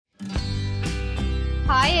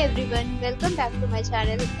Hi everyone, welcome back to my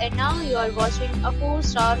channel and now you are watching a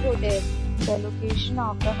 4-star hotel. The location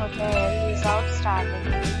of the hotel is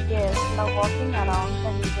outstanding. Guests love walking around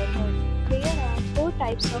the neighborhood. There are 4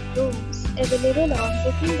 types of rooms available on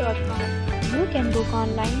booking.com. You can book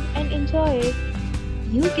online and enjoy it.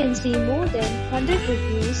 You can see more than 100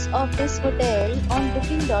 reviews of this hotel on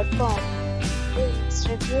booking.com. Its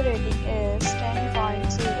review rating is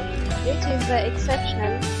 10.0, which is the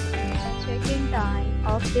exceptional. Check-in time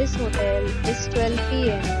of this hotel is 12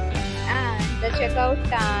 p.m. and the checkout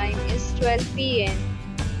time is 12 p.m.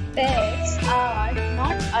 Pets are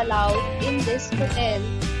not allowed in this hotel.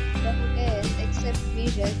 The hotel accepts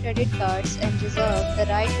major credit cards and reserves the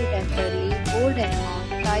right to temporarily hold an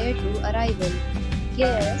amount prior to arrival.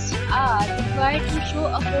 Guests are required to show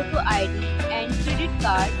a photo ID and credit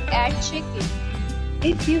card at check-in.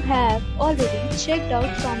 If you have already checked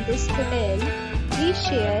out from this hotel, please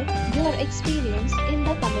share your experience in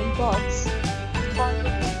the comment box. For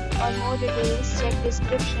booking or more details, check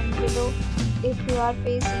description below. If you are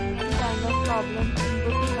facing any kind of problem in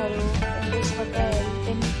booking a room in this hotel,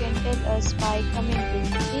 then you can tell us by commenting.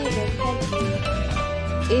 We will help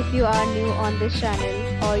you. If you are new on this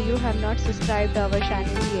channel or you have not subscribed our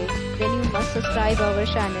channel yet, then you must subscribe our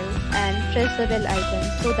channel and press the bell icon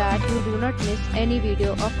so that you do not miss any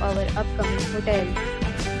video of our upcoming hotel.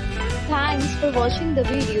 Thanks for watching the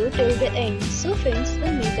video till the end. So friends,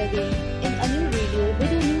 will meet again in a new video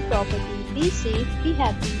with a new property. Be safe, be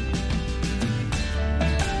happy.